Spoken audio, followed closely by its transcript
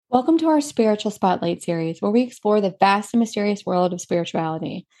Welcome to our Spiritual Spotlight series, where we explore the vast and mysterious world of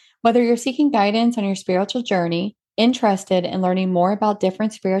spirituality. Whether you're seeking guidance on your spiritual journey, interested in learning more about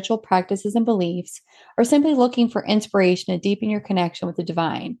different spiritual practices and beliefs, or simply looking for inspiration to deepen your connection with the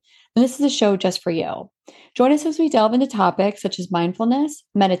divine, then this is a show just for you. Join us as we delve into topics such as mindfulness,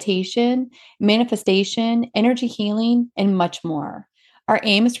 meditation, manifestation, energy healing, and much more. Our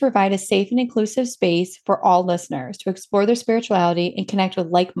aim is to provide a safe and inclusive space for all listeners to explore their spirituality and connect with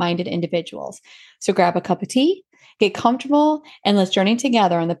like-minded individuals. So grab a cup of tea, get comfortable, and let's journey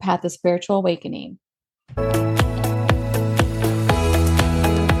together on the path of spiritual awakening.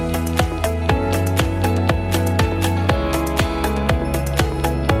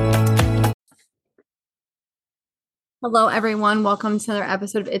 Hello, everyone. Welcome to another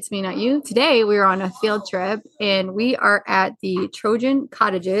episode of It's Me, Not You. Today, we are on a field trip, and we are at the Trojan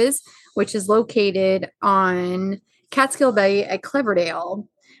Cottages, which is located on Catskill Bay at Cleverdale.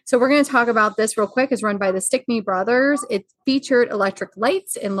 So we're going to talk about this real quick. It's run by the Stickney brothers. It featured electric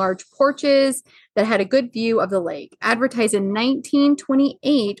lights and large porches that had a good view of the lake. Advertised in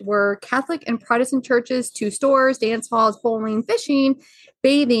 1928 were Catholic and Protestant churches, 2 stores, dance halls, bowling, fishing,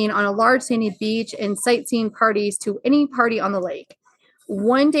 bathing on a large sandy beach, and sightseeing parties to any party on the lake.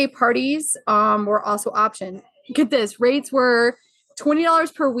 One-day parties were also optioned. Get this, rates were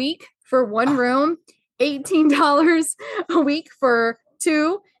 $20 per week for one room, $18 a week for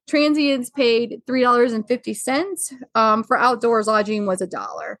 2. Transients paid $3.50. For outdoors, lodging was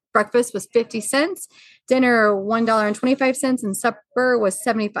 $1. Breakfast was 50 cents. Dinner, $1.25, and supper was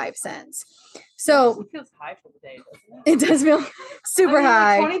 75 cents. So it feels high for the day, doesn't it? It does feel super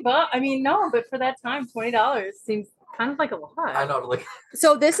high. Like $20. I mean, no, but for that time, $20 seems kind of like a lot. I know. Like,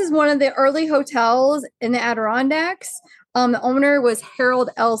 so this is one of the early hotels in the Adirondacks. The owner was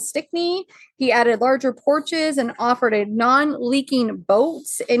Harold L. Stickney. He added larger porches and offered a non-leaking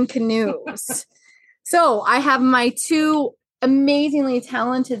boats and canoes. So I have my 2 amazingly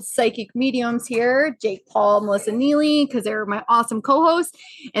talented psychic mediums here, Jake Paul, Melissa Neely, because they're my awesome co-hosts,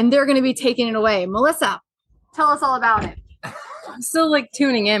 and they're going to be taking it away. Melissa, tell us all about it. I'm still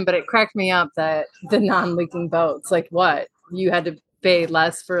tuning in, but it cracked me up that the non-leaking boats, what? You had to pay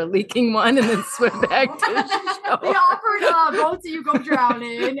less for a leaking one and then swim back to show. They offered boats that you go drown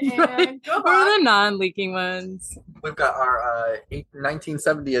in. And what are the non-leaking ones? we've got our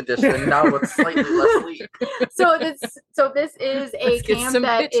 1970 edition now with slightly less leak. So this is a camp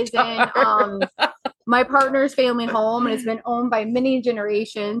that is in my partner's family home, and it's been owned by many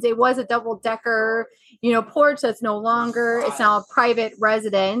generations. It was a double-decker, porch that's no longer. It's now a private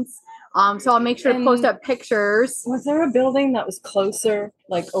residence. So I'll make sure to post up pictures. Was there a building that was closer,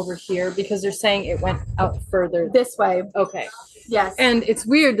 over here? Because they're saying it went out further. This way. Okay. Yes. And it's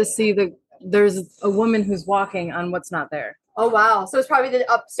weird to see there's a woman who's walking on what's not there. Oh, wow. So it's probably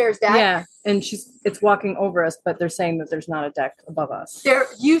the upstairs deck? Yeah. And it's walking over us, but they're saying that there's not a deck above us. There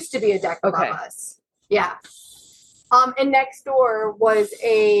used to be a deck above us. Yeah. And next door was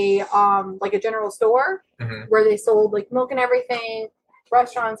a general store where they sold milk and everything.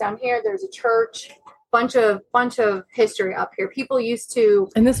 Restaurants down here. There's a church. Bunch of history up here. People used to.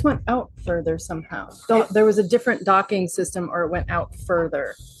 And this went out further somehow. So there was a different docking system, or it went out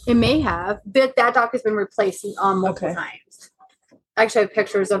further. It may have, but that dock has been replaced multiple times. I actually have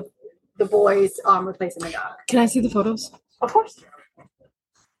pictures of the boys replacing the dock. Can I see the photos? Of course.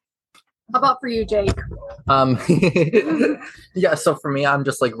 How about for you, Jake? Yeah. So for me, I'm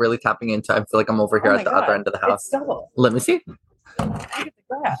just really tapping into. I feel like I'm over here at the other end of the house. It's double. Let me see. Look at the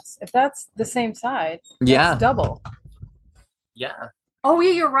grass. If that's the same side, yeah, it's double. Yeah. Oh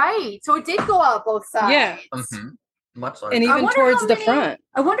yeah, you're right. So it did go out both sides. Yeah. Much larger. And even towards the front.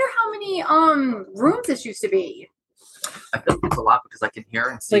 I wonder how many rooms this used to be. I feel like it's a lot because I can hear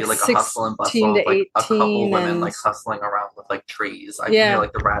and see a hustle and bustle of a couple women hustling around with trees. I can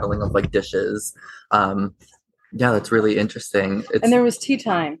hear the rattling of dishes. Yeah, that's really interesting. And there was tea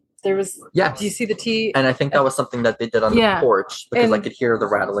time. There was, yes. Do you see the tea? And I think that was something that they did on the porch because I could hear the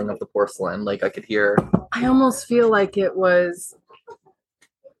rattling of the porcelain. I could hear. I almost feel like it was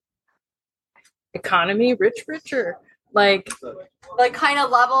economy, richer. Kind of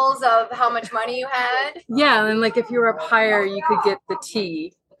levels of how much money you had. Yeah, and if you were up higher, you could get the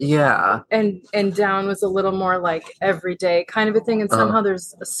tea. Yeah. And down was a little more everyday kind of a thing. And somehow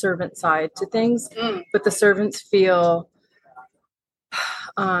there's a servant side to things, but the servants feel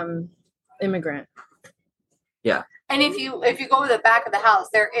immigrant. Yeah. And if you go to the back of the house,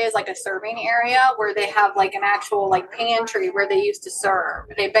 there is a serving area where they have an actual pantry where they used to serve.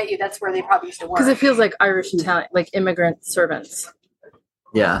 They bet you that's where they probably used to work. Because it feels like Irish Italian, immigrant servants.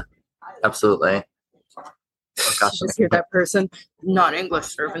 Yeah, absolutely. Oh gosh, just hear that person. Non-English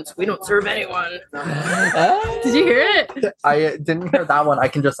servants. We don't serve anyone. Did you hear it? I didn't hear that one.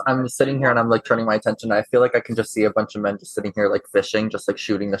 I'm sitting here and I'm like turning my attention. I feel like I can just see a bunch of men just sitting here like fishing, just like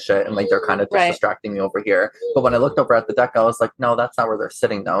shooting the shit, and like they're kind of just distracting me over here. But when I looked over at the deck, I was like, no, that's not where they're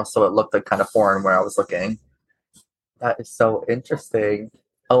sitting though. So it looked like kind of foreign where I was looking. That is so interesting.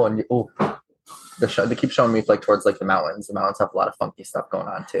 Oh, and they keep showing me like towards like the mountains. The mountains have a lot of funky stuff going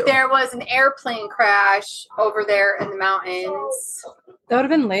on too. There was an airplane crash over there in the mountains. That would have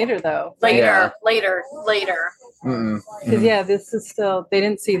been later though. Later. Because this is still, they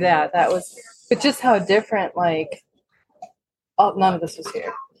didn't see that. That was, but just how different, like, none of this was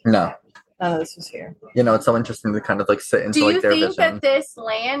here. No. None of this was here. You know, it's so interesting to kind of like sit into like their vision. Do you think that this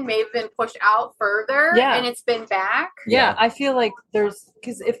land may have been pushed out further and it's been back? Yeah, I feel like because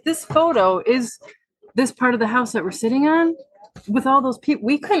if this photo is this part of the house that we're sitting on, with all those people,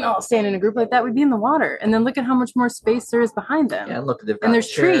 we couldn't all stand in a group like that. We'd be in the water. And then look at how much more space there is behind them. Yeah, look at and there's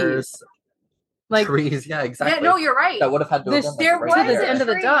trees. Like trees, yeah, exactly. Yeah, no, you're right. That would have had to have been there was at the end of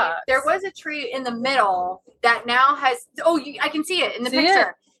the dock. There was a tree in the middle that now has. I can see it in the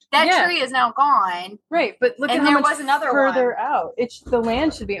picture. That tree is now gone. Right, but look at how much was another further out. The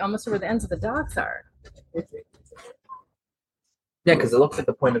land should be almost where the ends of the docks are. Yeah, because it looks like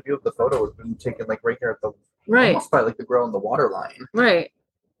the point of view of the photo has been taken like right here at the almost by like the grill and the water line. Right.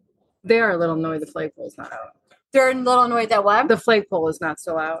 They are a little annoyed the flagpole's not out. They're a little annoyed that what? The flagpole is not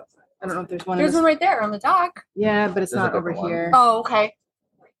still out. I don't know if there's one. There's one right there on the dock. Yeah, but it's not over here. Oh, okay.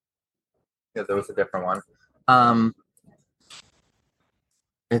 Yeah, there was a different one.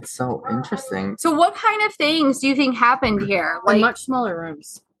 It's so interesting. So what kind of things do you think happened here? Like much smaller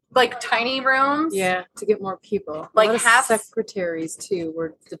rooms. Like tiny rooms? Yeah, to get more people. Like half secretaries too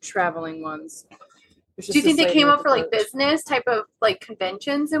were the traveling ones. Do you think they came up for like business type of like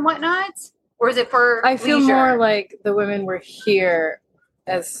conventions and whatnot? Or is it for I feel leisure? More like the women were here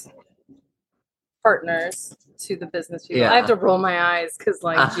as partners to the business people. Yeah. I have to roll my eyes because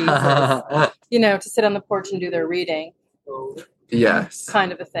like Jesus, to sit on the porch and do their reading. Yes.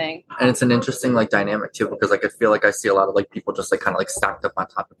 Kind of a thing. And it's an interesting like dynamic too, because like I feel like I see a lot of like people just like kind of like stacked up on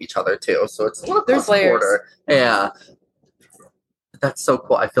top of each other too. So it's there's layers. Yeah. That's so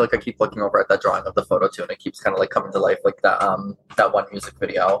cool. I feel like I keep looking over at that drawing of the photo too, and it keeps kind of like coming to life, like that one music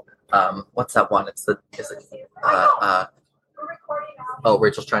video. What's that one?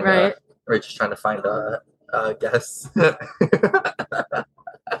 Rachel's trying to find a guess.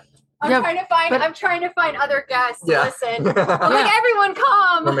 I'm trying to find other guests to listen. I'm like, everyone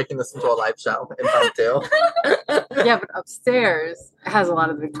come. We're making this into a live show impromptu. Yeah, but upstairs has a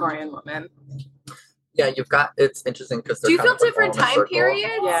lot of Victorian women. Yeah, it's interesting because do you feel different time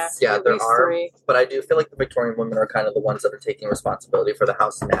periods? Yeah, there are. 3. But I do feel like the Victorian women are kind of the ones that are taking responsibility for the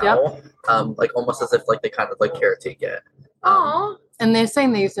house now. Yep. Like almost as if like they kind of like caretake it. Oh. And they're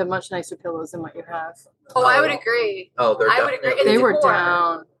saying they used to have much nicer pillows than what you have. Oh, I would agree. Oh, I would agree. They were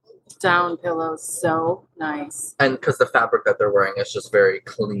down pillows, so nice. And because the fabric that they're wearing is just very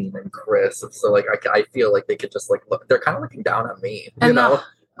clean and crisp, so like I feel like they could just like look. They're kind of looking down at me, you know?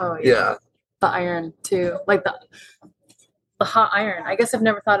 Yeah. The iron too, like the hot iron. I guess I've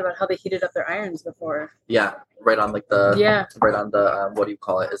never thought about how they heated up their irons before. Yeah, right on like right on the what do you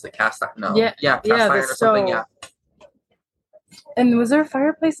call it? Is it cast iron? No. Yeah, cast iron or something. Yeah. And was there a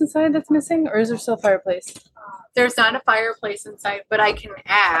fireplace inside that's missing, or is there still a fireplace? There's not a fireplace inside, but I can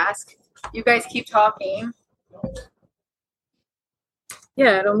ask. You guys keep talking.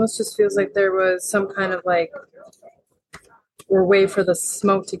 Yeah, it almost just feels like there was some kind of like or way for the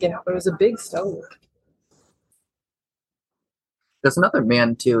smoke to get out. It was a big stove. There's another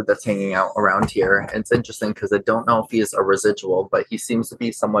man too that's hanging out around here. And it's interesting because I don't know if he's a residual, but he seems to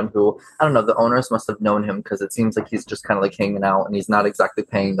be someone who, I don't know, the owners must have known him because it seems like he's just kind of like hanging out and he's not exactly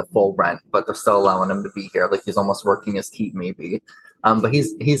paying the full rent, but they're still allowing him to be here. Like he's almost working his keep maybe. But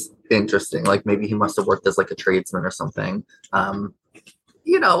he's interesting. Like maybe he must have worked as like a tradesman or something.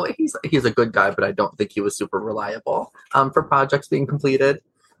 He's a good guy, but I don't think he was super reliable for projects being completed.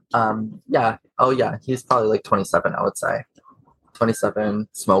 He's probably like 27, I would say. 27,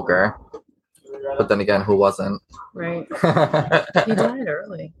 smoker. But then again, who wasn't? Right. He died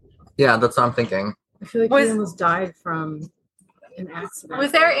early. Yeah, that's what I'm thinking. I feel like he almost died from an accident.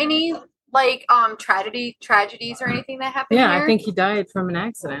 Was there any like tragedies or anything that happened here? I think he died from an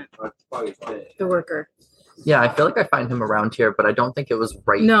accident. The worker. Yeah, I feel like I find him around here, but I don't think it was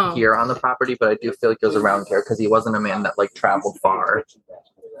here on the property, but I do feel like it was around here because he wasn't a man that like traveled far.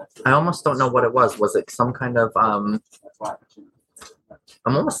 I almost don't know what it was. Was it some kind of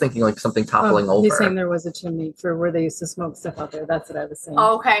I'm almost thinking like something toppling over. He's saying there was a chimney for where they used to smoke stuff out there. That's what I was saying.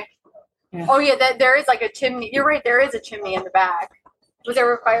 Oh, okay. Yeah. Oh yeah, that there is like a chimney. You're right. There is a chimney in the back. Was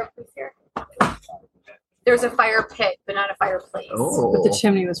there a fireplace here? There's a fire pit, but not a fireplace. Oh. But the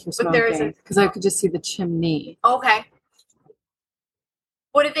chimney was for smoking because I could just see the chimney. Okay.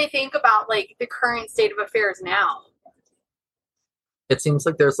 What did they think about like the current state of affairs now? It seems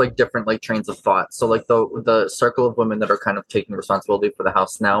like there's like different like trains of thought. So like the circle of women that are kind of taking responsibility for the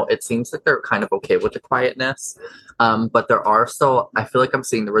house now, it seems like they're kind of okay with the quietness. But there are still, I feel like I'm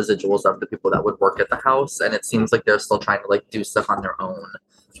seeing the residuals of the people that would work at the house, and it seems like they're still trying to like do stuff on their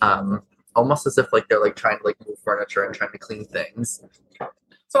own. Almost as if like they're like trying to like move furniture and trying to clean things.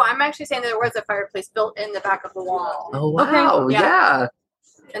 So I'm actually saying that there was a fireplace built in the back of the wall. Oh wow, okay. Yeah.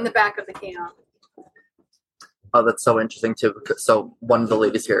 In the back of the camp. Oh, that's so interesting too. So one of the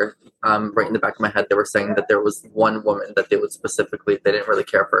ladies here, right in the back of my head, they were saying that there was one woman that they would specifically, they didn't really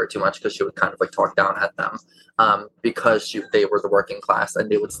care for her too much because she would kind of like talk down at them, because they were the working class and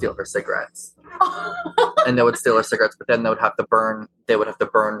they would steal her cigarettes. And they would steal her cigarettes, but then they would have to burn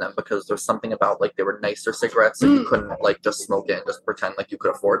them because there's something about like they were nicer cigarettes, so you couldn't like just smoke it and just pretend like you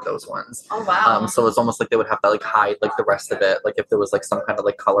could afford those ones. Oh wow. So it's almost like they would have to like hide like the rest of it, like if there was like some kind of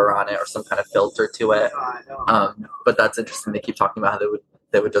like color on it or some kind of filter to it. But that's interesting. They keep talking about how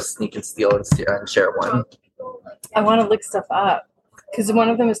they would just sneak and steal and share one. I want to look stuff up because one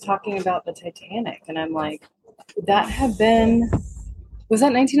of them is talking about the Titanic, and I'm like, would that have been? Was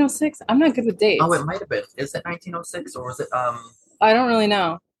that 1906? I'm not good with dates. Oh, it might have been. Is it 1906 or was it I don't really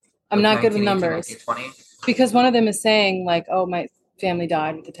know. I'm not good with numbers. 1920? Because one of them is saying like, "Oh, my family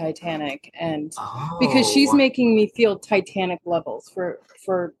died with the Titanic," and because she's making me feel Titanic levels for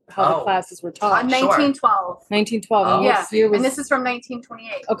how the classes were taught. 1912. 1912. Oh, yeah. And this is from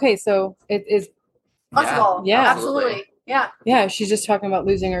 1928. Okay, so it is possible. Yeah, absolutely. Yeah. Yeah, she's just talking about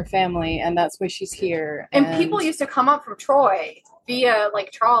losing her family, and that's why she's here. And people used to come up from Troy via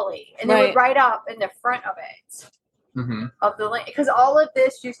like trolley, and they would ride up in the front of it. Mm-hmm. Of the lane, because all of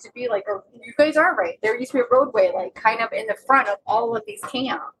this used to be like, you guys are right. There used to be a roadway, like kind of in the front of all of these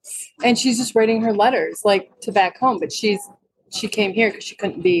camps. And she's just writing her letters, like to back home. But she came here because she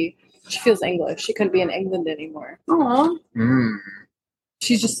couldn't be. She feels English. She couldn't be in England anymore. Aww. Mm.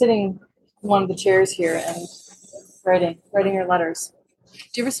 She's just sitting in one of the chairs here and writing her letters.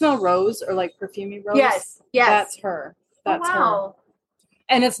 Do you ever smell rose or like perfumey rose? Yes. That's her. That's her.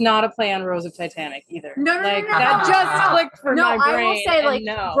 And it's not a play on Rose of Titanic either. No. That just clicked for my brain. I will say,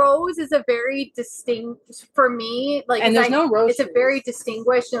 like, Rose is a very distinct, for me, like, and there's no rose. It's a very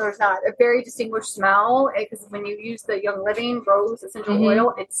distinguished, no, there's not, a very distinguished smell, because when you use the Young Living Rose essential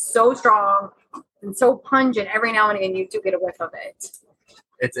oil, it's so strong and so pungent. Every now and again, you do get a whiff of it.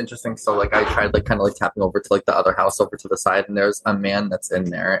 It's interesting. So like I tried like kind of like tapping over to like the other house over to the side, and there's a man that's in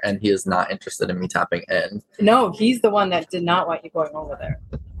there, and he is not interested in me tapping in. No, he's the one that did not want you going over there.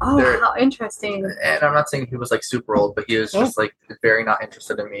 Oh, how interesting. And I'm not saying he was like super old, but he was just like very not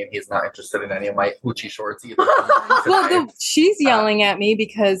interested in me, and he's not interested in any of my Gucci shorts either. Well, she's yelling at me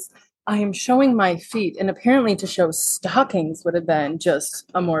because I am showing my feet, and apparently to show stockings would have been just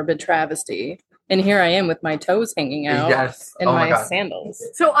a morbid travesty. And here I am with my toes hanging out in my sandals.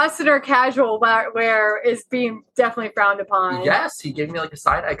 So us in our casual wear is being definitely frowned upon. Yes, he gave me like a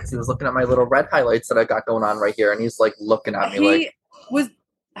side eye because he was looking at my little red highlights that I got going on right here, and he's like looking at me like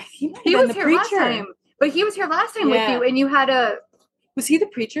he was here last time. But he was here last time with you, and you had Was he the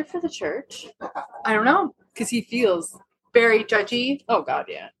preacher for the church? I don't know, because he feels very judgy. Oh God,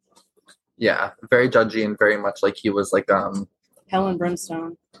 yeah. Yeah, very judgy and very much like he was like hell and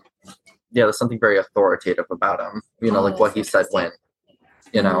brimstone. Yeah, there's something very authoritative about him. You know, like what he said when.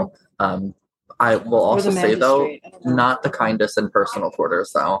 You know, I will also say though, not the kindest in personal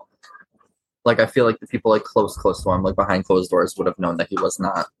quarters though. Like I feel like the people like close to him, like behind closed doors, would have known that he was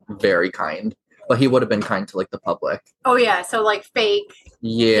not very kind. But he would have been kind to like the public. Oh yeah, so like fake.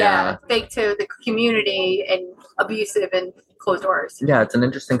 Yeah, fake to the community and abusive and closed doors. Yeah, it's an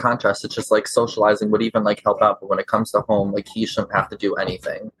interesting contrast. It's just like socializing would even like help out, but when it comes to home, like he shouldn't have to do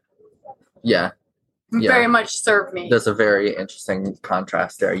anything. Yeah. Very much serve me. There's a very interesting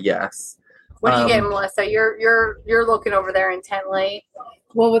contrast there. Yes. What are you getting, Melissa? You're looking over there intently.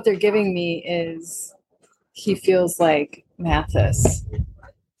 Well, what they're giving me is he feels like Mathis.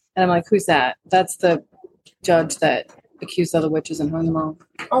 And I'm like, who's that? That's the judge that accused all the witches and hung them all.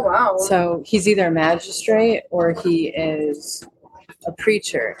 Oh, wow. So he's either a magistrate or he is a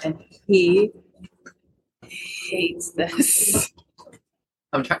preacher. And he hates this.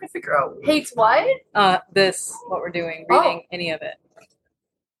 I'm trying to figure out. Hates what? What we're doing, reading any of it.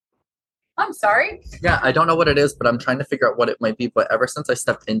 I'm sorry. Yeah, I don't know what it is, but I'm trying to figure out what it might be. But ever since I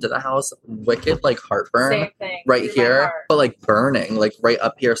stepped into the house, wicked like heartburn right here, but like burning like right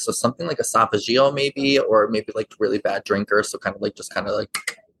up here. So something like esophageal maybe, or maybe like really bad drinker. So kind of like.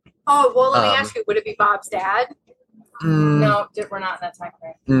 Oh, well, let me ask you, would it be Bob's dad? No, we're not in that time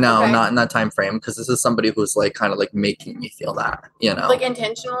frame. No, not in that time frame, because this is somebody who's like kind of like making me feel that, like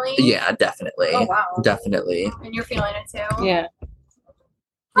intentionally. Yeah, definitely. Oh wow, definitely. And you're feeling it too. Yeah.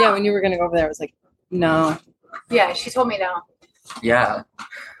 Yeah, when you were gonna go over there, I was like, no. Yeah, she told me no. Yeah,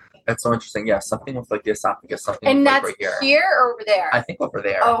 that's so interesting. Yeah, something with like the esophagus, something. And with, that's like, right here or over there. I think over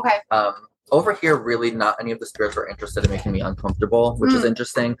there. Oh, okay. Over here, really, not any of the spirits are interested in making me uncomfortable, which is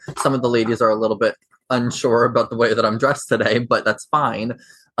interesting. Some of the ladies are a little bit unsure about the way that I'm dressed today, but that's fine.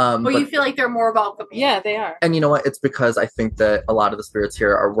 But you feel like they're more welcoming. Yeah, they are. And you know what? It's because I think that a lot of the spirits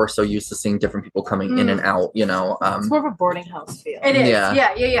here we're so used to seeing different people coming in and out, It's more of a boarding house feel. It is.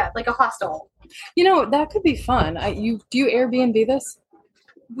 Yeah. Like a hostel. That could be fun. Do you Airbnb this?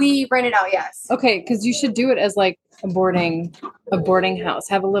 We rent it out, yes. Okay, because you should do it as like a boarding house.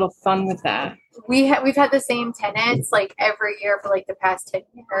 Have a little fun with that. We've had the same tenants like every year for like the past 10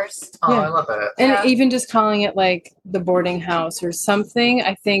 years. Oh, yeah. I love it. And even just calling it like the boarding house or something,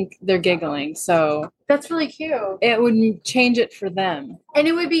 I think they're giggling. So that's really cute. It would change it for them. And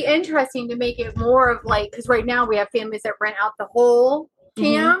it would be interesting to make it more of like, because right now we have families that rent out the whole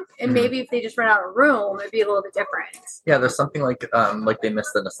camp, and maybe if they just rent out a room, it'd be a little bit different. Yeah, there's something like they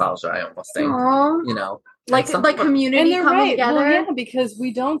miss the nostalgia, I almost think. Aww. Like community coming together. Well, yeah, because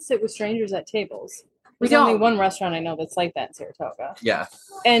we don't sit with strangers at tables. There's only one restaurant I know that's like that in Saratoga. Yeah.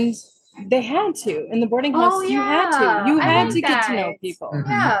 And they had to. In the boarding house, you had to. You had to get to know people.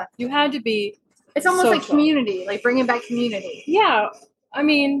 Yeah. You had to be It's almost social. Like community, like bringing back community. Yeah. I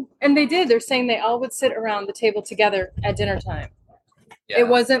mean, and they did. They're saying they all would sit around the table together at dinner time. Yeah. It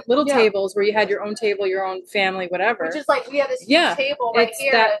wasn't little tables where you had your own table, your own family, whatever. Which is like, we have this huge table right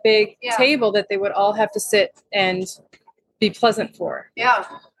here. It's that big table that they would all have to sit and be pleasant for. Yeah.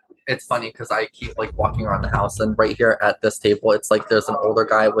 It's funny because I keep like walking around the house, and right here at this table, it's like there's an older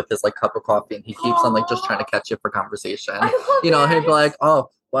guy with his like cup of coffee, and he keeps on like just trying to catch you for conversation. He'd be like,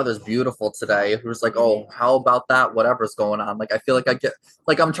 "Oh, weather's beautiful today." Who's like, "Oh, how about that? Whatever's going on." Like, I feel like I get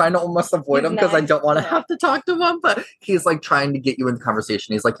like I'm trying to almost avoid him because I don't want to have to talk to him, but he's like trying to get you in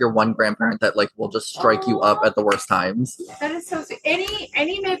conversation. He's like your one grandparent that like will just strike you up at the worst times. That is so sweet.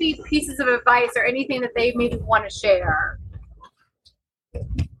 Any maybe pieces of advice or anything that they maybe want to share?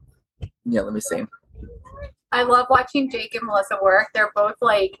 Yeah, let me see. I love watching Jake and Melissa work. They're both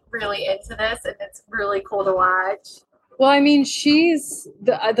like really into this, and it's really cool to watch. Well, I mean, she's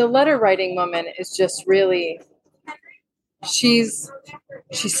the letter writing woman is just really, she's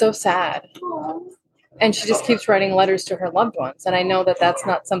so sad. Aww. And she just keeps writing letters to her loved ones. And I know that that's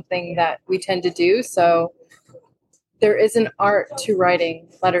not something that we tend to do. So there is an art to writing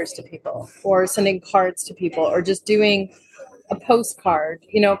letters to people or sending cards to people or just doing a postcard,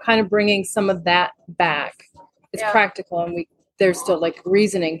 kind of bringing some of that back. It's practical, and there's still like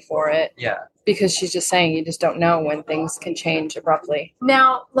reasoning for it. Yeah. Because she's just saying you just don't know when things can change abruptly.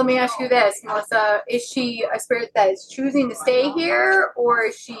 Now, let me ask you this, Melissa. Is she a spirit that is choosing to stay here, or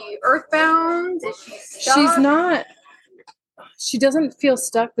is she earthbound? Is she stuck? She's not. She doesn't feel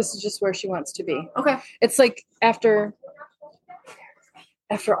stuck. This is just where she wants to be. Okay. It's like after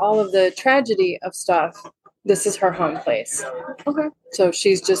all of the tragedy of stuff, this is her home place. Okay. So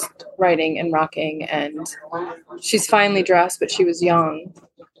she's just writing and rocking, and she's finely dressed, but she was young.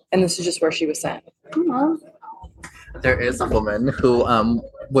 And this is just where she was sent. Mm-hmm. There is a woman who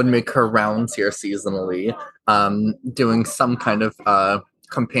would make her rounds here seasonally, doing some kind of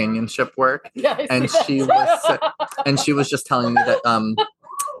companionship work. Yeah, she was just telling me that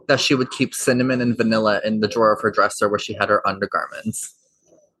that she would keep cinnamon and vanilla in the drawer of her dresser where she had her undergarments.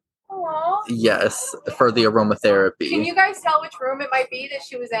 Aww. Yes, for the aromatherapy. Can you guys tell which room it might be that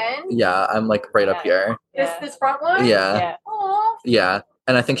she was in? Yeah, I'm like right up here. This front one? Yeah. Aww. Yeah.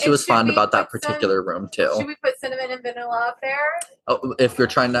 And I think she was fond about that particular room too. Should we put cinnamon and vanilla up there? Oh, if you're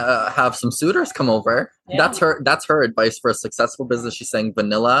trying to have some suitors come over, that's her advice for a successful business. She's saying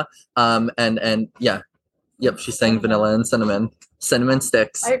vanilla, and yep, she's saying vanilla and cinnamon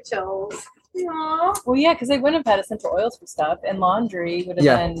sticks. I have chills. Aww. Well, yeah, because they wouldn't have had essential oils for stuff, and laundry would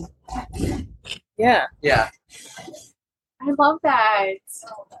have been. Yeah. Yeah. I love that.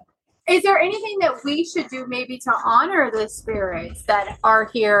 Is there anything that we should do maybe to honor the spirits that are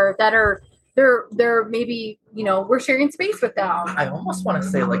here, that are they're maybe we're sharing space with them. I almost want to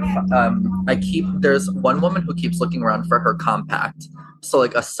say like there's one woman who keeps looking around for her compact. So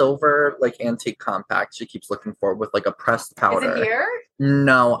like a silver like antique compact she keeps looking for with like a pressed powder. Is it here?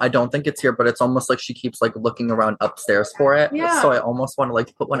 No, I don't think it's here, but it's almost like she keeps like looking around upstairs for it. Yeah. So I almost want to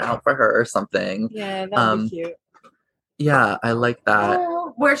like put one out for her or something. Yeah, that'd be cute. Yeah, I like that.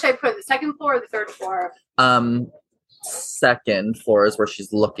 Where should I put it? The second floor or the third floor? Second floor is where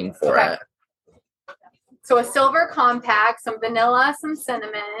she's looking for it. So a silver compact, some vanilla, some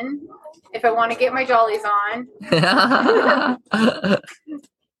cinnamon. If I want to get my jollies on.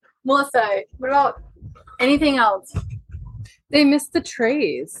 Melissa, what about anything else? They missed the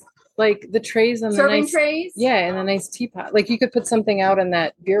trays. Like the trays and serving trays? Yeah, and a nice teapot. Like you could put something out in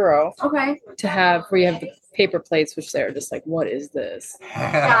that bureau. Okay. To have where you have the paper plates, which they're just like, what is this?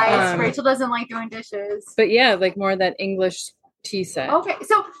 Guys, Rachel doesn't like doing dishes. But yeah, like more of that English tea set. Okay,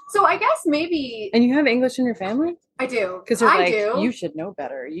 so I guess maybe. And you have English in your family? I do. Because they're like, you should know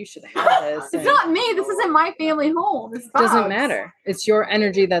better. You should have this. It's not me. This isn't my family home. It doesn't matter. It's your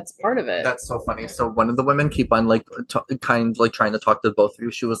energy that's part of it. That's so funny. So one of the women keep on like trying to talk to both of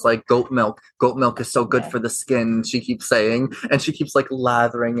you. She was like, goat milk is so good for the skin. She keeps saying, and she keeps like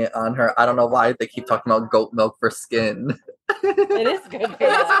lathering it on her. I don't know why they keep talking about goat milk for skin. It is good. It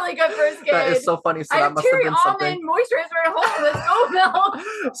is really good for skin. That is so funny. So that must have been something. Moisturizer at home with goat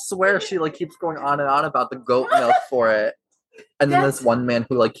milk. Swear she like keeps going on and on about the goat milk for it. And then this one man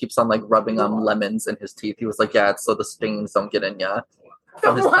who like keeps on like rubbing on lemons in his teeth. He was like, yeah, it's so the stains don't get in ya.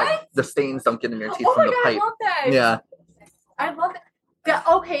 What? The stains don't get in your teeth from the pipe. I love that. Yeah. I love that.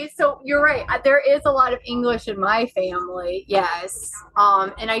 Okay, so you're right. There is a lot of English in my family. Yes.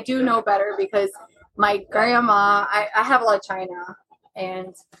 And I do know better because my grandma, I have a lot of China,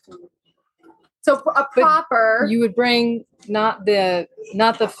 and so a proper. But you would bring not the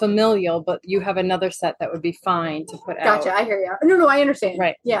familial, but you have another set that would be fine to put out. Gotcha, I hear you. No, I understand.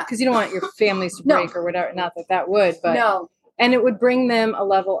 Right, yeah, because you don't want your families to break or whatever. Not that would, but no. And it would bring them a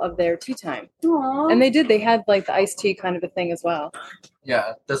level of their tea time. Aww. And they did. They had like the iced tea kind of a thing as well.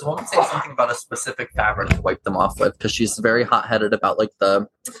 Yeah. Does a woman say something about a specific fabric to wipe them off with? Because she's very hot-headed about like the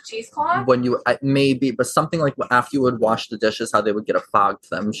cheesecloth? When you, maybe, but something like after you would wash the dishes, how they would get a fog to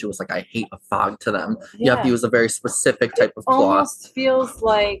them. She was like, I hate a fog to them. Yeah. You have to use a very specific type of cloth. It almost feels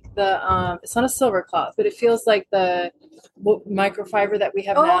like the, it's not a silver cloth, but it feels like the microfiber that we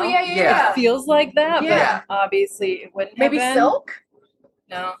have now. Yeah. It feels like that, but obviously it wouldn't maybe have been. Silk?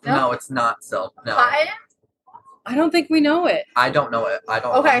 No, it's not silk. No. Cotton? I don't think we know it. I don't know it. I'm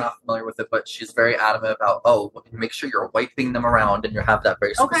not familiar with it, but she's very adamant about, make sure you're wiping them around and you have that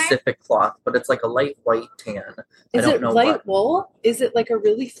very specific cloth, but it's like a light white tan. Is it light wool? Is it like a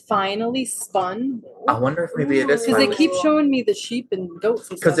really finely spun wool? I wonder if maybe it is. Because they keep showing me the sheep and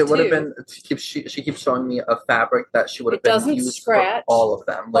goats and stuff. Because it would have been, she keeps showing me a fabric that she would have been used for all of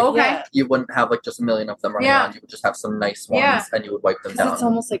them. Like, you wouldn't have like just a million of them running around. You would just have some nice ones and you would wipe them down. It's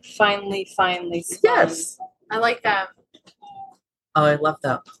almost like finely spun. Yes. I like that. Oh, I love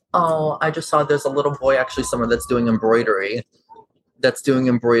that. Oh, I just saw there's a little boy actually somewhere that's doing embroidery,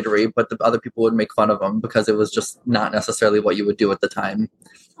 but the other people would make fun of him because it was just not necessarily what you would do at the time.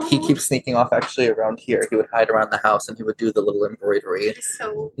 He keeps sneaking off actually around here. He would hide around the house and he would do the little embroidery.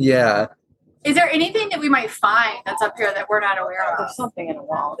 So yeah. Is there anything that we might find that's up here that we're not aware of? There's something in a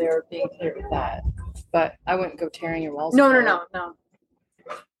wall. They were being clear with that. But I wouldn't go tearing your walls. No.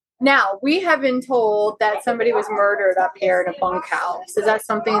 Now, we have been told that somebody was murdered up here in a bunkhouse. Is that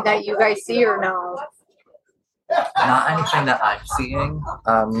something that you guys see or no? Not anything that I'm seeing.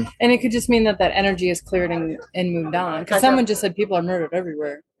 And it could just mean that energy is cleared and moved on. Because someone just said people are murdered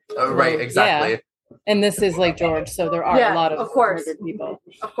everywhere. Right, exactly. Yeah. And this is Lake George, so there are a lot of murdered people.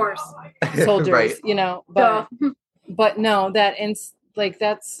 Of course. Soldiers, right. But no,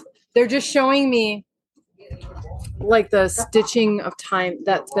 they're just showing me like the stitching of time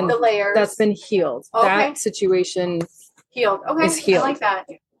that's been the layers that's been healed. Okay. That situation healed. Okay, is healed. I like that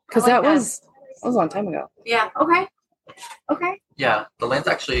because that was a long time ago. Yeah. Okay. Yeah, the land's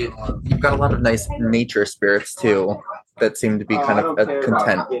actually you've got a lot of nice nature spirits too that seem to be kind of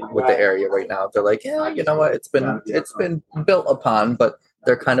content with the area right now. They're like, yeah, you know what? It's been built upon, but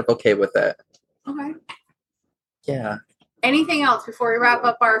they're kind of okay with it. Okay. Yeah. Anything else before we wrap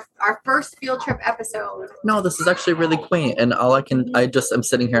up our first field trip episode? No, this is actually really quaint, and I just am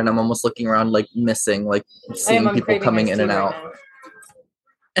sitting here and I'm almost looking around, like missing, like seeing people coming in and out.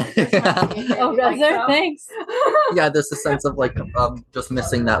 Oh, that's there. Thanks. Yeah, there's a sense of like just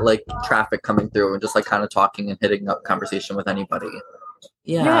missing that like traffic coming through and just like kind of talking and hitting up conversation with anybody.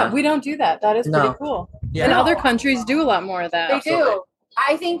 Yeah, we don't do that. That is pretty cool. Yeah, and other countries do a lot more of that. They do.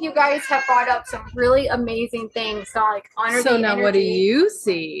 I think you guys have brought up some really amazing things to like honor. So now, what do you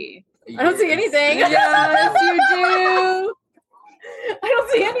see? I don't see anything. Yes, you do. I don't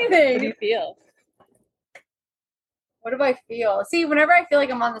see anything. What do you feel? What do I feel? See, whenever I feel like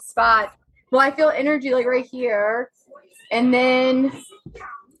I'm on the spot, well, I feel energy like right here, and then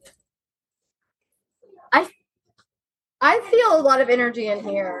I feel a lot of energy in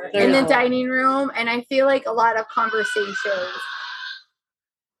here in the dining room, and I feel like a lot of conversations.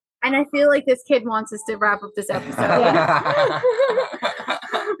 And I feel like this kid wants us to wrap up this episode.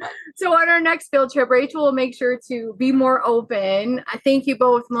 So on our next field trip, Rachel will make sure to be more open. I thank you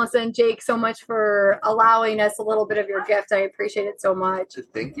both, Melissa and Jake, so much for allowing us a little bit of your gift. I appreciate it so much.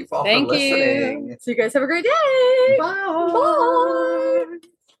 Thank you all for listening. So you guys have a great day. Bye. Bye.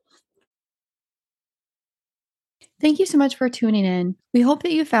 Thank you so much for tuning in. We hope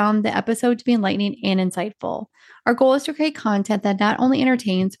that you found the episode to be enlightening and insightful. Our goal is to create content that not only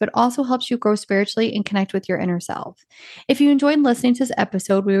entertains, but also helps you grow spiritually and connect with your inner self. If you enjoyed listening to this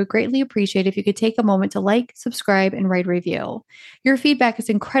episode, we would greatly appreciate if you could take a moment to like, subscribe, and write a review. Your feedback is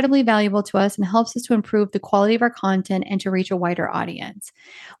incredibly valuable to us and helps us to improve the quality of our content and to reach a wider audience.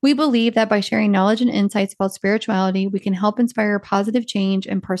 We believe that by sharing knowledge and insights about spirituality, we can help inspire positive change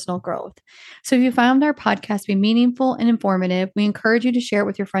and personal growth. So if you found our podcast to be meaningful and informative, we encourage you to share it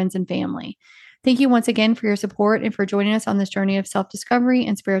with your friends and family. Thank you once again for your support and for joining us on this journey of self-discovery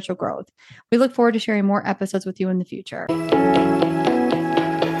and spiritual growth. We look forward to sharing more episodes with you in the future.